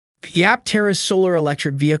The Aptera Solar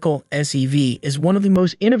Electric Vehicle (SEV) is one of the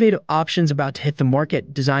most innovative options about to hit the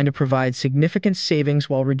market, designed to provide significant savings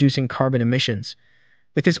while reducing carbon emissions.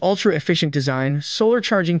 With its ultra-efficient design, solar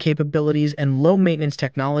charging capabilities, and low-maintenance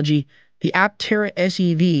technology, the Aptera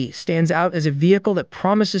SEV stands out as a vehicle that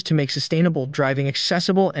promises to make sustainable driving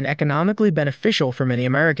accessible and economically beneficial for many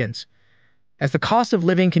Americans. As the cost of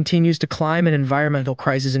living continues to climb and environmental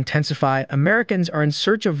crises intensify, Americans are in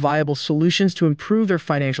search of viable solutions to improve their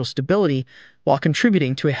financial stability while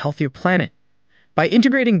contributing to a healthier planet. By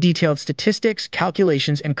integrating detailed statistics,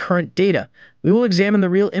 calculations, and current data, we will examine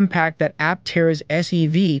the real impact that Aptera's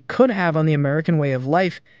SEV could have on the American way of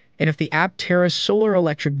life, and if the Aptera Solar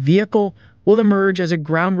Electric Vehicle will emerge as a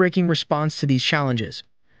groundbreaking response to these challenges.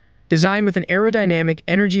 Designed with an aerodynamic,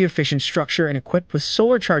 energy-efficient structure and equipped with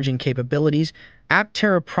solar charging capabilities,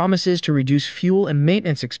 Aptera promises to reduce fuel and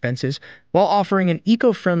maintenance expenses while offering an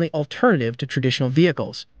eco-friendly alternative to traditional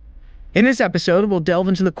vehicles. In this episode, we'll delve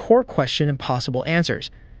into the core question and possible answers.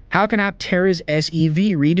 How can Aptera's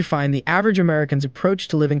SEV redefine the average American's approach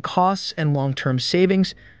to living costs and long-term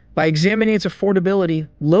savings? By examining its affordability,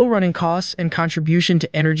 low running costs, and contribution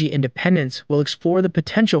to energy independence, we'll explore the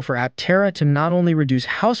potential for Aptera to not only reduce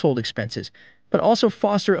household expenses, but also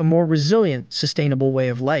foster a more resilient, sustainable way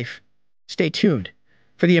of life. Stay tuned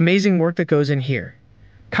for the amazing work that goes in here.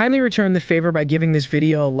 Kindly return the favor by giving this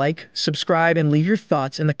video a like, subscribe, and leave your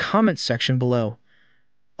thoughts in the comments section below.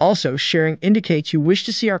 Also, sharing indicates you wish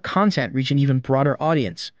to see our content reach an even broader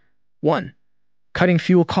audience. 1. Cutting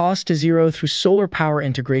fuel costs to zero through solar power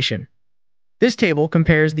integration. This table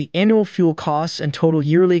compares the annual fuel costs and total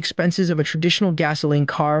yearly expenses of a traditional gasoline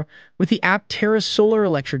car with the Aptera Solar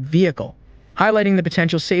Electric Vehicle, highlighting the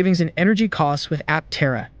potential savings in energy costs with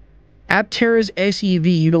Aptera. Aptera's SEV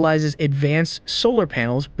utilizes advanced solar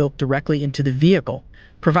panels built directly into the vehicle,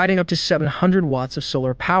 providing up to 700 watts of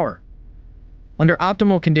solar power. Under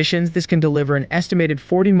optimal conditions, this can deliver an estimated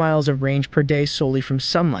 40 miles of range per day solely from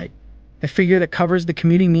sunlight, a figure that covers the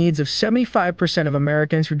commuting needs of 75% of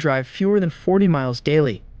Americans who drive fewer than 40 miles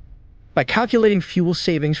daily. By calculating fuel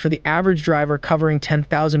savings for the average driver covering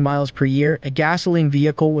 10,000 miles per year, a gasoline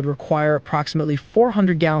vehicle would require approximately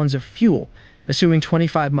 400 gallons of fuel, assuming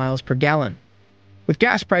 25 miles per gallon. With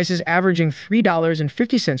gas prices averaging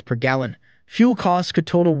 $3.50 per gallon, fuel costs could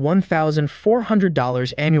total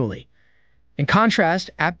 $1,400 annually. In contrast,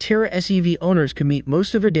 Aptera SEV owners could meet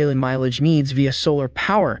most of their daily mileage needs via solar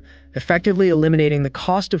power, effectively eliminating the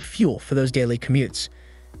cost of fuel for those daily commutes.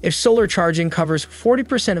 If solar charging covers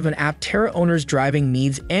 40% of an Aptera owner's driving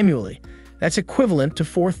needs annually, that's equivalent to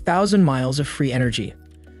 4,000 miles of free energy.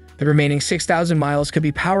 The remaining 6,000 miles could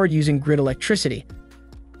be powered using grid electricity,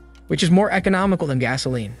 which is more economical than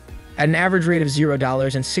gasoline. At an average rate of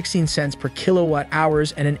 $0.16 per kilowatt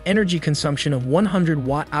hours and an energy consumption of 100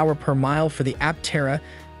 watt-hour per mile for the Aptera,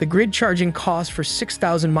 the grid charging cost for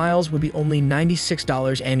 6,000 miles would be only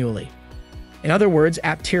 $96 annually. In other words,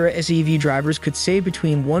 Aptera SEV drivers could save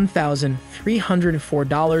between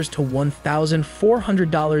 $1,304 to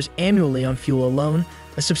 $1,400 annually on fuel alone,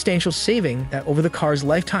 a substantial saving that over the car's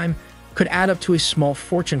lifetime could add up to a small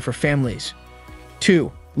fortune for families.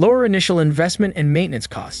 2. Lower initial investment and maintenance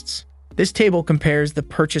costs. This table compares the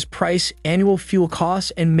purchase price, annual fuel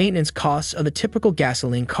costs, and maintenance costs of a typical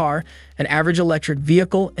gasoline car, an average electric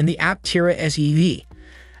vehicle, and the Aptera SEV.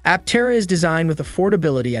 Aptera is designed with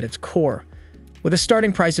affordability at its core. With a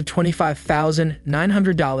starting price of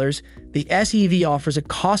 $25,900, the SEV offers a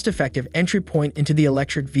cost-effective entry point into the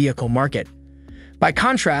electric vehicle market. By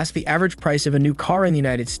contrast, the average price of a new car in the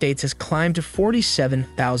United States has climbed to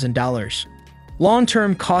 $47,000.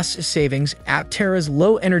 Long-term cost savings. Aptera's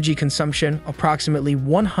low energy consumption, approximately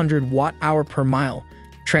 100 watt-hour per mile,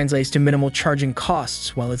 translates to minimal charging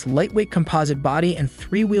costs, while its lightweight composite body and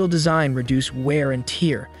three-wheel design reduce wear and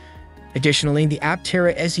tear. Additionally, the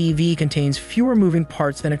Aptera SEV contains fewer moving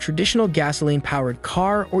parts than a traditional gasoline-powered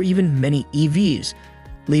car or even many EVs,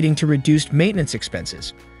 leading to reduced maintenance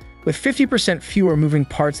expenses. With 50% fewer moving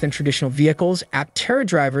parts than traditional vehicles, Aptera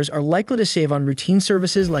drivers are likely to save on routine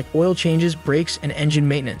services like oil changes, brakes, and engine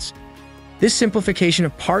maintenance. This simplification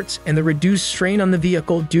of parts and the reduced strain on the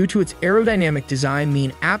vehicle due to its aerodynamic design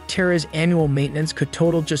mean Aptera's annual maintenance could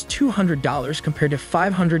total just $200 compared to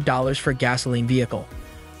 $500 for a gasoline vehicle.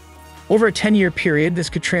 Over a 10-year period,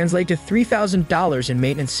 this could translate to $3,000 in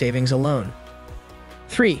maintenance savings alone.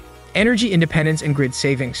 3. Energy independence and grid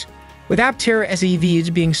savings. With Aptera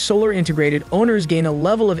SEVs being solar integrated, owners gain a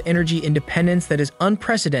level of energy independence that is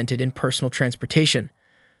unprecedented in personal transportation.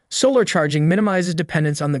 Solar charging minimizes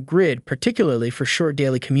dependence on the grid, particularly for short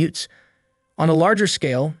daily commutes. On a larger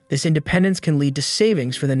scale, this independence can lead to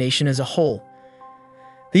savings for the nation as a whole.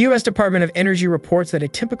 The U.S. Department of Energy reports that a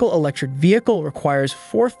typical electric vehicle requires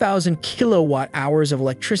 4,000 kilowatt-hours of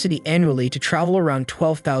electricity annually to travel around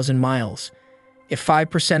 12,000 miles. If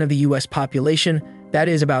 5% of the U.S. population, that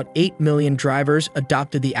is about 8 million drivers,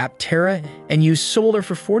 adopted the Aptera and used solar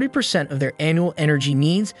for 40% of their annual energy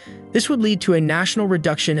needs, this would lead to a national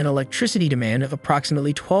reduction in electricity demand of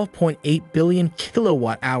approximately 12.8 billion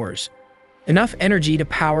kilowatt-hours, enough energy to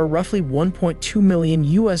power roughly 1.2 million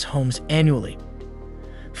U.S. homes annually.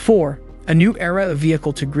 4. A new era of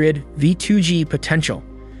vehicle-to-grid (V2G) potential.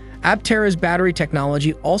 Aptera's battery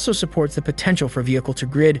technology also supports the potential for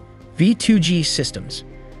vehicle-to-grid (V2G) systems.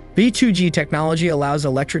 V2G technology allows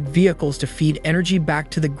electric vehicles to feed energy back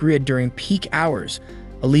to the grid during peak hours,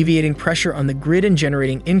 alleviating pressure on the grid and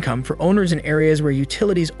generating income for owners in areas where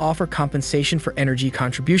utilities offer compensation for energy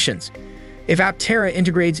contributions. If Aptera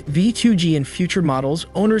integrates V2G in future models,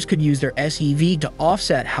 owners could use their SEV to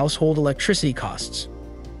offset household electricity costs.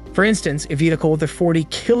 For instance, a vehicle with a 40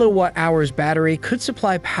 kilowatt-hours battery could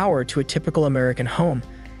supply power to a typical American home,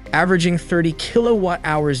 averaging 30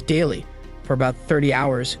 kilowatt-hours daily for about 30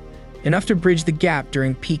 hours, enough to bridge the gap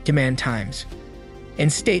during peak demand times. In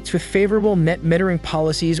states with favorable net metering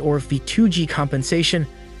policies or V2G compensation,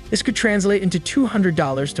 this could translate into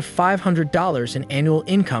 $200 to $500 in annual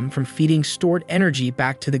income from feeding stored energy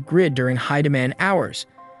back to the grid during high-demand hours.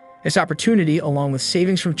 This opportunity, along with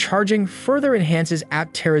savings from charging, further enhances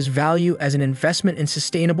Aptera's value as an investment in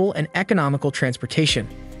sustainable and economical transportation.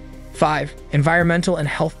 5. Environmental and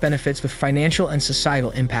health benefits with financial and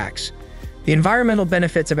societal impacts. The environmental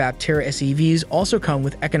benefits of Aptera SEVs also come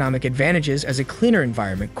with economic advantages, as a cleaner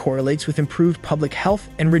environment correlates with improved public health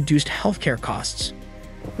and reduced healthcare costs.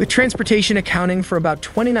 With transportation accounting for about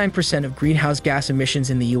 29% of greenhouse gas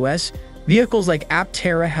emissions in the U.S., vehicles like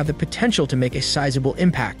Aptera have the potential to make a sizable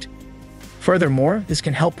impact. Furthermore, this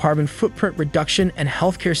can help carbon footprint reduction and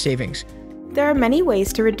healthcare savings. There are many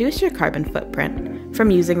ways to reduce your carbon footprint, from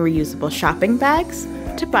using reusable shopping bags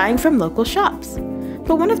to buying from local shops.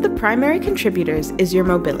 But one of the primary contributors is your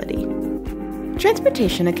mobility.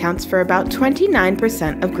 Transportation accounts for about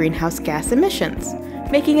 29% of greenhouse gas emissions,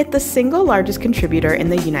 making it the single largest contributor in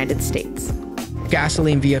the United States. A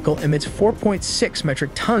gasoline vehicle emits 4.6 metric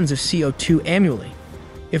tons of CO2 annually.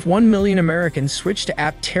 If 1 million Americans switch to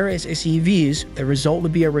Aptera's SEVs, the result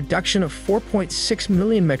would be a reduction of 4.6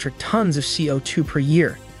 million metric tons of CO2 per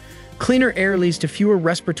year. Cleaner air leads to fewer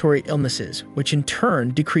respiratory illnesses, which in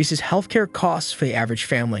turn decreases healthcare costs for the average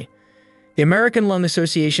family. The American Lung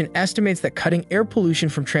Association estimates that cutting air pollution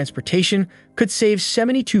from transportation could save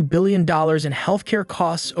 $72 billion in healthcare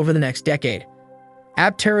costs over the next decade.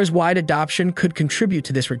 Aptera's wide adoption could contribute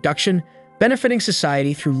to this reduction, benefiting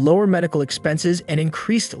society through lower medical expenses and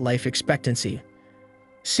increased life expectancy.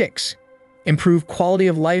 6. Improve quality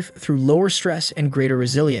of life through lower stress and greater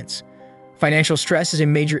resilience. Financial stress is a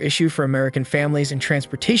major issue for American families, and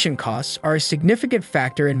transportation costs are a significant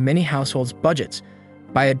factor in many households' budgets.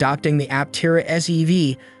 By adopting the Aptera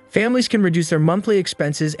SEV, families can reduce their monthly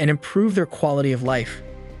expenses and improve their quality of life.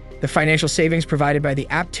 The financial savings provided by the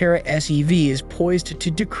Aptera SEV is poised to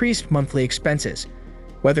decrease monthly expenses,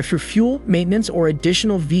 whether through fuel, maintenance, or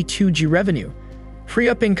additional V2G revenue, free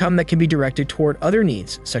up income that can be directed toward other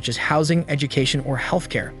needs, such as housing, education, or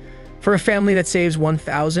healthcare. For a family that saves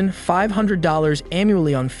 $1,500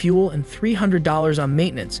 annually on fuel and $300 on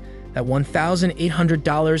maintenance, that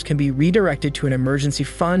 $1,800 can be redirected to an emergency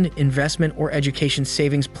fund, investment, or education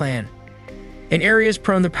savings plan. In areas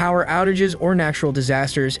prone to power outages or natural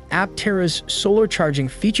disasters, Aptera's solar charging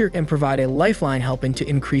feature can provide a lifeline, helping to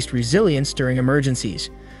increase resilience during emergencies.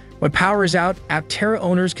 When power is out, Aptera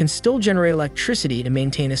owners can still generate electricity to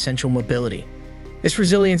maintain essential mobility. This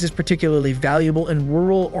resilience is particularly valuable in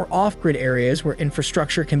rural or off-grid areas where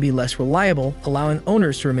infrastructure can be less reliable, allowing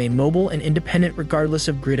owners to remain mobile and independent regardless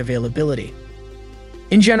of grid availability.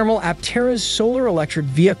 In general, Aptera's solar electric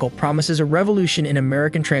vehicle promises a revolution in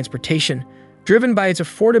American transportation, driven by its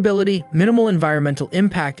affordability, minimal environmental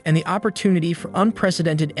impact, and the opportunity for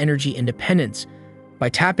unprecedented energy independence. By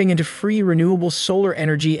tapping into free renewable solar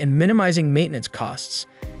energy and minimizing maintenance costs,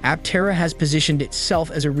 Aptera has positioned itself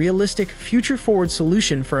as a realistic, future-forward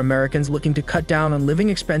solution for Americans looking to cut down on living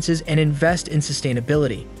expenses and invest in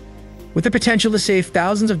sustainability. With the potential to save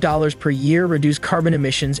thousands of dollars per year, reduce carbon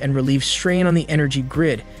emissions, and relieve strain on the energy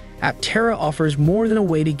grid, Aptera offers more than a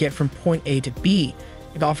way to get from point A to B.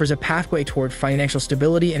 It offers a pathway toward financial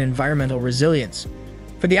stability and environmental resilience.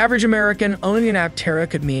 For the average American, owning an Aptera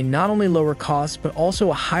could mean not only lower costs, but also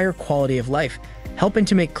a higher quality of life, helping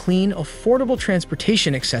to make clean, affordable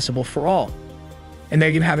transportation accessible for all. And there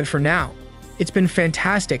you have it for now. It's been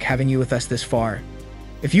fantastic having you with us this far.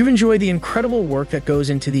 If you've enjoyed the incredible work that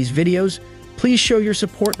goes into these videos, please show your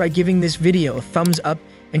support by giving this video a thumbs up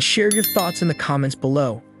and share your thoughts in the comments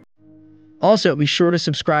below. Also, be sure to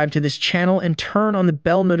subscribe to this channel and turn on the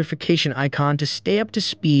bell notification icon to stay up to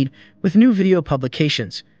speed with new video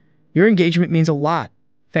publications. Your engagement means a lot.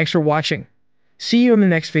 Thanks for watching. See you in the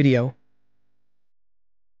next video.